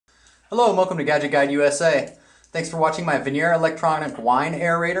Hello and welcome to Gadget Guide USA. Thanks for watching my Vinaera electronic wine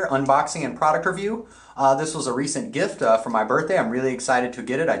aerator unboxing and product review. This was a recent gift for my birthday. I'm really excited to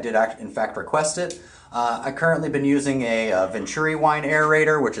get it. I did in fact request it. I've currently been using a Vinturi wine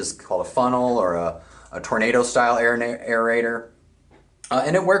aerator, which is called a funnel or a tornado style aerator.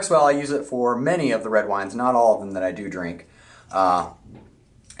 And it works well. I use it for many of the red wines, not all of them that I do drink.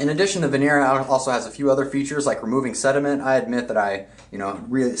 In addition, the Vinaera also has a few other features like removing sediment. I admit that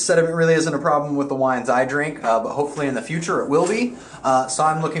sediment really isn't a problem with the wines I drink, but hopefully in the future it will be. So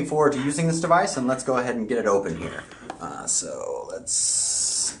I'm looking forward to using this device, and let's go ahead and get it open here. So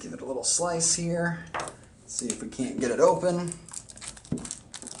let's give it a little slice here. See if we can't get it open.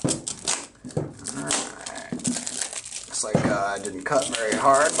 Alright. Looks like I didn't cut very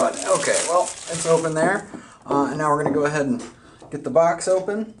hard, but okay, well, it's open there. And now we're going to go ahead and get the box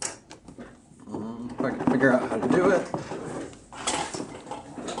open. If I can figure out how to do it.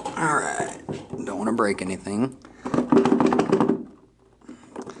 Alright, don't want to break anything.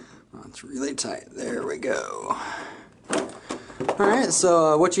 Oh, it's really tight. There we go. Alright,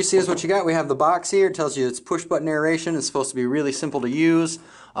 so what you see is what you got. We have the box here. It tells you it's push button aeration. It's supposed to be really simple to use.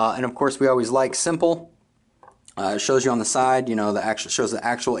 And of course we always like simple. It shows you on the side, shows the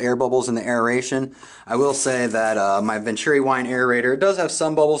actual air bubbles in the aeration. I will say that my Vinturi wine aerator, it does have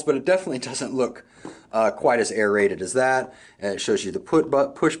some bubbles, but it definitely doesn't look quite as aerated as that. It shows you the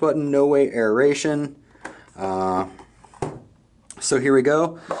push button, no way aeration. So here we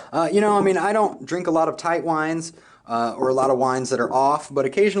go. I don't drink a lot of tight wines or a lot of wines that are off, but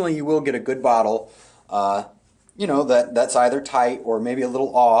occasionally you will get a good bottle that's either tight or maybe a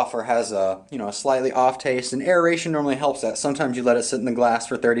little off or has a slightly off taste, and aeration normally helps that. Sometimes you let it sit in the glass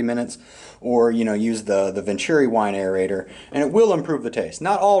for 30 minutes or use the Vinturi wine aerator, and it will improve the taste.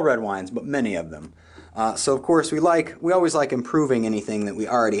 Not all red wines, but many of them. So of course we always like improving anything that we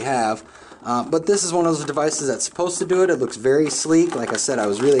already have, but this is one of those devices that's supposed to do it. It looks very sleek. Like I said, I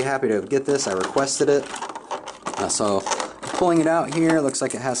was really happy to get this. I requested it. So pulling it out here, it looks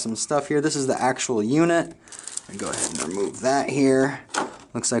like it has some stuff here. This is the actual unit. Go ahead and remove that here.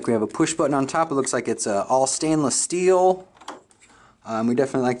 Looks like we have a push button on top. It looks like it's all stainless steel. We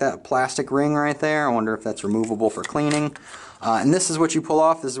definitely like that plastic ring right there. I wonder if that's removable for cleaning. And this is what you pull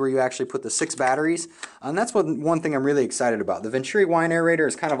off. This is where you actually put the 6 batteries. And that's one thing I'm really excited about. The Vinturi wine aerator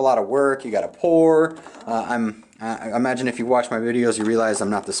is kind of a lot of work. You got to pour. I imagine if you watch my videos, you realize I'm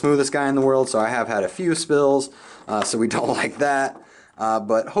not the smoothest guy in the world, so I have had a few spills. So we don't like that.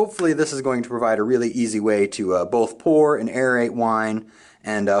 But hopefully this is going to provide a really easy way to both pour and aerate wine,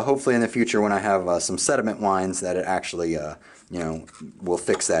 and hopefully in the future when I have some sediment wines that it actually will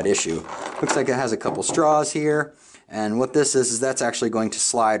fix that issue. Looks like it has a couple straws here, and what this is that's actually going to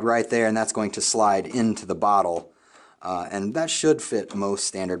slide right there, and that's going to slide into the bottle, and that should fit most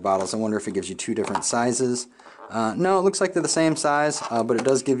standard bottles. I wonder if it gives you 2 different sizes. No, it looks like they're the same size, but it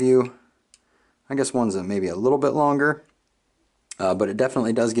does give you, I guess one's maybe a little bit longer. But it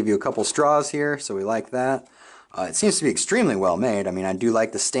definitely does give you a couple straws here, so we like that. It seems to be extremely well made. I mean, I do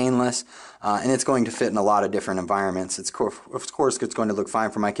like the stainless, and it's going to fit in a lot of different environments. Of course, it's going to look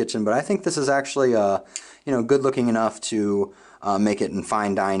fine for my kitchen, but I think this is actually, good looking enough to make it in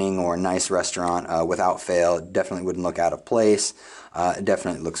fine dining or a nice restaurant without fail. It definitely wouldn't look out of place. It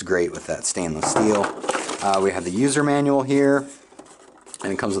definitely looks great with that stainless steel. We have the user manual here,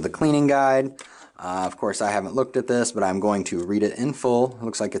 and it comes with a cleaning guide. Of course, I haven't looked at this, but I'm going to read it in full. It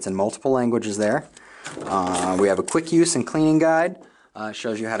looks like it's in multiple languages there. We have a quick use and cleaning guide. It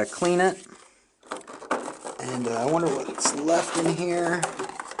shows you how to clean it. And I wonder what's left in here.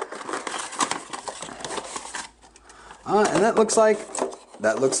 And that looks like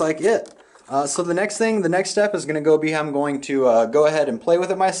it. So the next step is going to be I'm going to go ahead and play with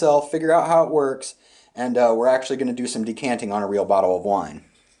it myself, figure out how it works, and we're actually going to do some decanting on a real bottle of wine.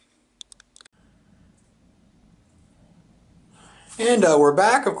 And we're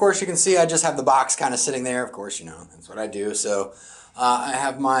back. Of course, you can see I just have the box kind of sitting there. Of course, that's what I do. So I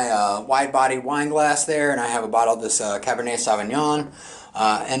have my wide-body wine glass there, and I have a bottle of this Cabernet Sauvignon.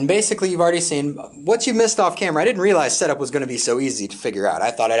 And basically, you've already seen what you missed off camera. I didn't realize setup was going to be so easy to figure out. I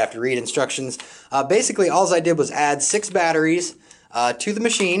thought I'd have to read instructions. Basically, all I did was add 6 batteries to the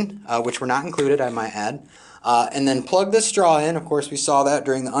machine, which were not included, I might add. And then plug this straw in. Of course, we saw that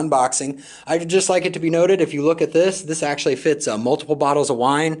during the unboxing. I'd just like it to be noted, if you look at this actually fits multiple bottles of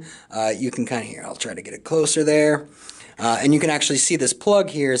wine. You can kind of hear, I'll try to get it closer there. And you can actually see this plug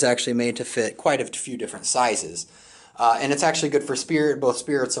here is actually made to fit quite a few different sizes. And it's actually good for both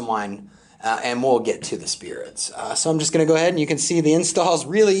spirits and wine and we'll get to the spirits. So I'm just going to go ahead, and you can see the install is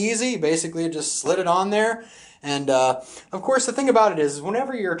really easy. Basically, just slid it on there, And of course, the thing about it is,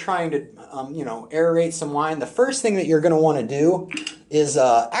 whenever you're trying to, aerate some wine, the first thing that you're going to want to do is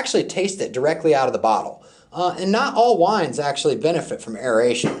actually taste it directly out of the bottle. And not all wines actually benefit from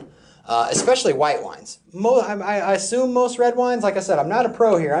aeration, especially white wines. I assume most red wines. Like I said, I'm not a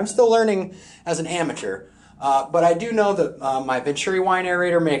pro here. I'm still learning as an amateur. But I do know that my Vinturi wine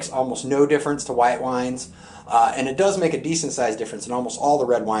aerator makes almost no difference to white wines. And it does make a decent sized difference in almost all the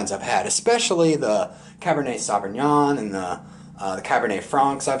red wines I've had, especially the Cabernet Sauvignon and the Cabernet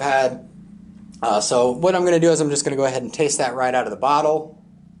Francs I've had. So what I'm going to do is I'm just going to go ahead and taste that right out of the bottle.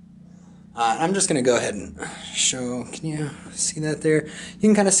 I'm just going to go ahead and show. Can you see that there? You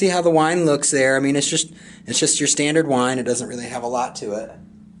can kind of see how the wine looks there. I mean, it's just your standard wine. It doesn't really have a lot to it.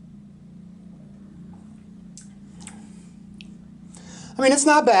 I mean, it's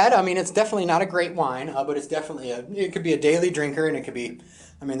not bad. I mean, it's definitely not a great wine, but it's definitely it could be a daily drinker, and it could be,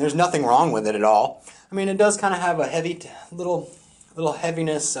 I mean, there's nothing wrong with it at all. I mean, it does kind of have a heavy, little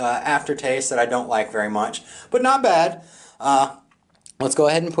heaviness aftertaste that I don't like very much, but not bad. Let's go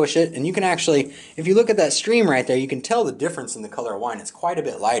ahead and push it, and you can actually, if you look at that stream right there, you can tell the difference in the color of wine. It's quite a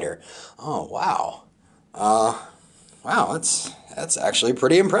bit lighter. Oh, wow. Wow, that's actually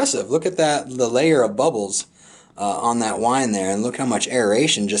pretty impressive. Look at that, the layer of bubbles on that wine there, and look how much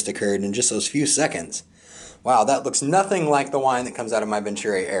aeration just occurred in just those few seconds. Wow, that looks nothing like the wine that comes out of my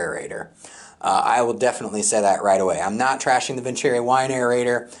Vinturi aerator. I will definitely say that right away. I'm not trashing the Vinturi wine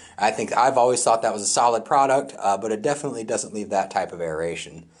aerator. I think I've always thought that was a solid product, but it definitely doesn't leave that type of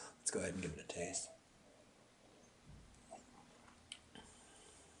aeration. Let's go ahead and give it a taste.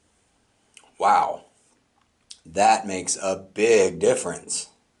 Wow, that makes a big difference.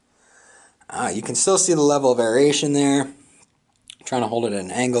 You can still see the level of aeration there. I'm trying to hold it at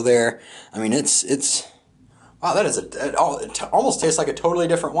an angle there. I mean, it's wow, that is it almost tastes like a totally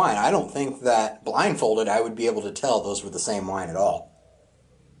different wine. I don't think that blindfolded I would be able to tell those were the same wine at all.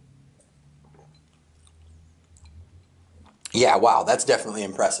 Yeah, wow, that's definitely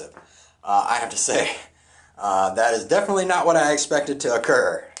impressive. I have to say, that is definitely not what I expected to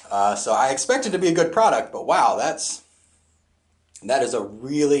occur. So I expected it to be a good product, but wow, that is a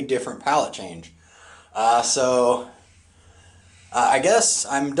really different palate change. I guess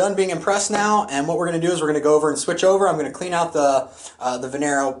I'm done being impressed now, and what we're going to do is we're going to go over and switch over. I'm going to clean out the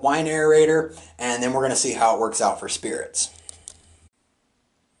Vinaera wine aerator, and then we're going to see how it works out for spirits.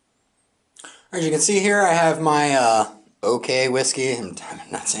 As you can see here, I have my okay whiskey. I'm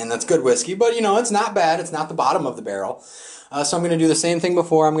not saying that's good whiskey, but you know, it's not bad. It's not the bottom of the barrel. So I'm going to do the same thing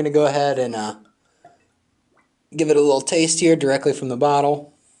before. I'm going to go ahead and give it a little taste here directly from the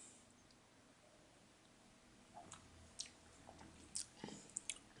bottle.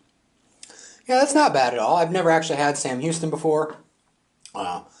 Yeah, that's not bad at all. I've never actually had Sam Houston before.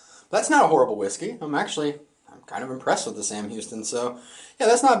 That's not a horrible whiskey. I'm kind of impressed with the Sam Houston. So, yeah,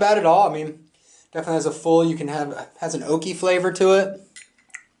 that's not bad at all. I mean, definitely has a full, has an oaky flavor to it.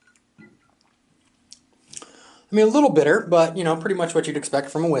 I mean, a little bitter, but, you know, pretty much what you'd expect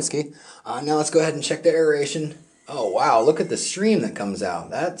from a whiskey. Now let's go ahead and check the aeration. Oh, wow, look at the stream that comes out.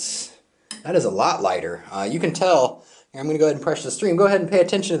 That is a lot lighter. You can tell. Here, I'm going to go ahead and press the stream. Go ahead and pay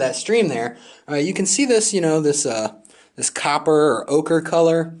attention to that stream there. You can see this, you know, this copper or ochre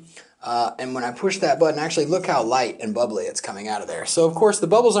color. And when I push that button, actually look how light and bubbly it's coming out of there. So, of course, the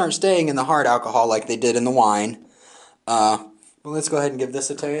bubbles aren't staying in the hard alcohol like they did in the wine. But let's go ahead and give this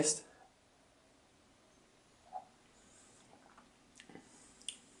a taste.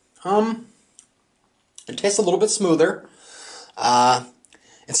 It tastes a little bit smoother.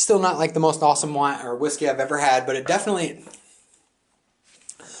 It's still not like the most awesome wine or whiskey I've ever had, but it definitely...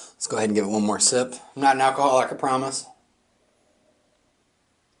 Let's go ahead and give it one more sip. I'm not an alcoholic, I promise.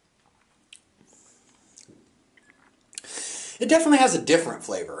 It definitely has a different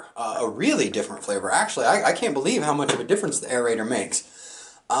flavor, a really different flavor. Actually, I can't believe how much of a difference the aerator makes.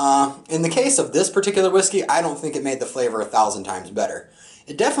 In the case of this particular whiskey, I don't think it made the flavor 1,000 times better.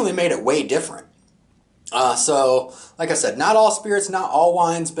 It definitely made it way different. So, like I said, not all spirits, not all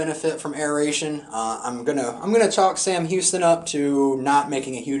wines benefit from aeration. I'm gonna chalk Sam Houston up to not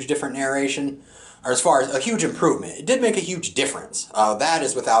making a huge difference in aeration, or as far as a huge improvement. It did make a huge difference. That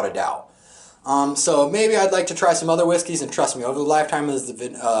is without a doubt. So maybe I'd like to try some other whiskeys, and trust me, over the lifetime of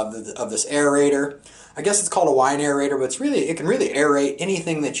this aerator, I guess it's called a wine aerator, but it can really aerate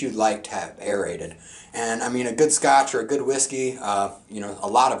anything that you'd like to have aerated. And I mean, a good scotch or a good whiskey, you know, a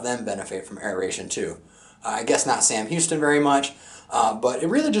lot of them benefit from aeration too. I guess not Sam Houston very much, but it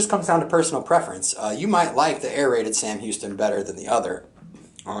really just comes down to personal preference. You might like the aerated Sam Houston better than the other.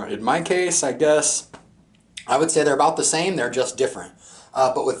 In my case, I guess I would say they're about the same, they're just different.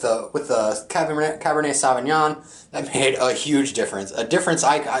 but with the Cabernet Sauvignon, that made a huge difference. A difference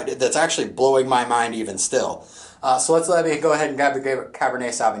that's actually blowing my mind even still. So let me go ahead and grab the Cabernet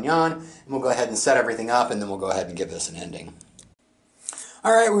Sauvignon, and we'll go ahead and set everything up, and then we'll go ahead and give this an ending.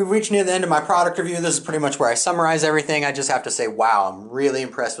 Alright, we've reached near the end of my product review. This is pretty much where I summarize everything. I just have to say, wow, I'm really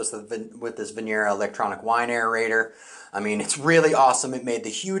impressed with this Vinaera electronic wine aerator. I mean, it's really awesome. It made the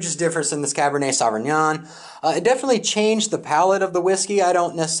hugest difference in this Cabernet Sauvignon. It definitely changed the palate of the whiskey. I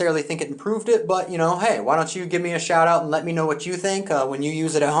don't necessarily think it improved it, but, you know, hey, why don't you give me a shout out and let me know what you think when you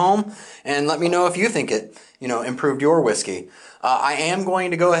use it at home, and let me know if you think it, you know, improved your whiskey. I am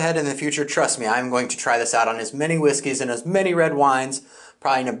going to go ahead in the future, trust me, I'm going to try this out on as many whiskeys and as many red wines.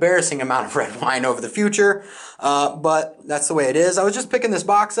 Probably an embarrassing amount of red wine over the future, but that's the way it is. I was just picking this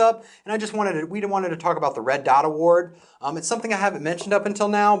box up, and we wanted to talk about the Red Dot Award. It's something I haven't mentioned up until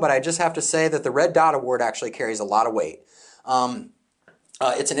now, but I just have to say that the Red Dot Award actually carries a lot of weight.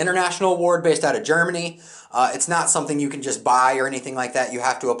 It's an international award based out of Germany. It's not something you can just buy or anything like that. You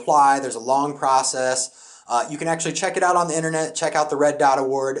have to apply. There's a long process. You can actually check it out on the internet, check out the Red Dot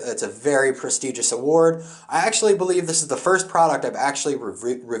Award. It's a very prestigious award. I actually believe this is the first product I've actually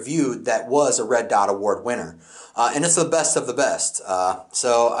reviewed that was a Red Dot Award winner. And it's the best of the best.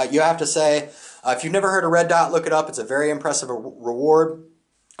 So you have to say, if you've never heard of Red Dot, look it up. It's a very impressive reward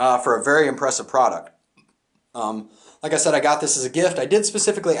for a very impressive product. Like I said, I got this as a gift. I did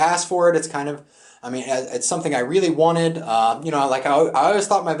specifically ask for it. It's kind of, I mean, it's something I really wanted. You know, like I always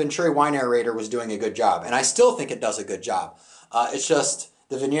thought my Vinturi wine aerator was doing a good job, and I still think it does a good job. It's just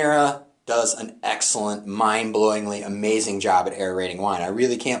the Vinaera does an excellent, mind-blowingly amazing job at aerating wine. I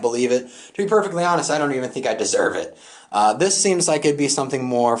really can't believe it. To be perfectly honest, I don't even think I deserve it. This seems like it'd be something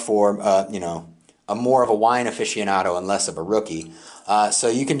more for, you know, more of a wine aficionado and less of a rookie. So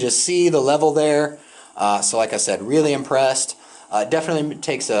you can just see the level there. So like I said, really impressed. Definitely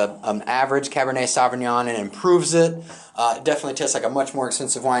takes an average Cabernet Sauvignon and improves it. It definitely tastes like a much more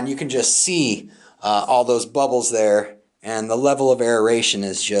expensive wine. You can just see all those bubbles there, and the level of aeration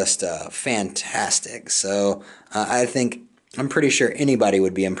is just fantastic. So I'm pretty sure anybody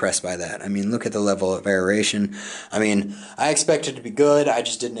would be impressed by that. I mean, look at the level of aeration. I mean, I expect it to be good. I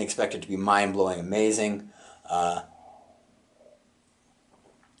just didn't expect it to be mind-blowing amazing.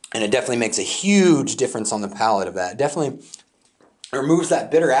 And it definitely makes a huge difference on the palate of that. It definitely removes that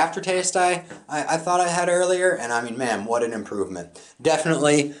bitter aftertaste I thought I had earlier, and I mean, man, what an improvement.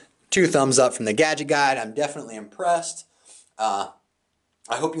 Definitely 2 thumbs up from the Gadget Guide. I'm definitely impressed. I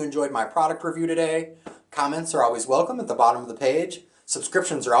hope you enjoyed my product review today. Comments are always welcome at the bottom of the page.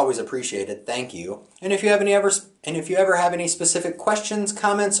 Subscriptions are always appreciated. Thank you. And if you ever have any specific questions,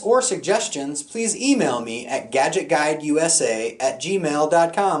 comments, or suggestions, please email me at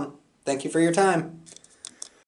GadgetGuideUSA@gmail.com. Thank you for your time.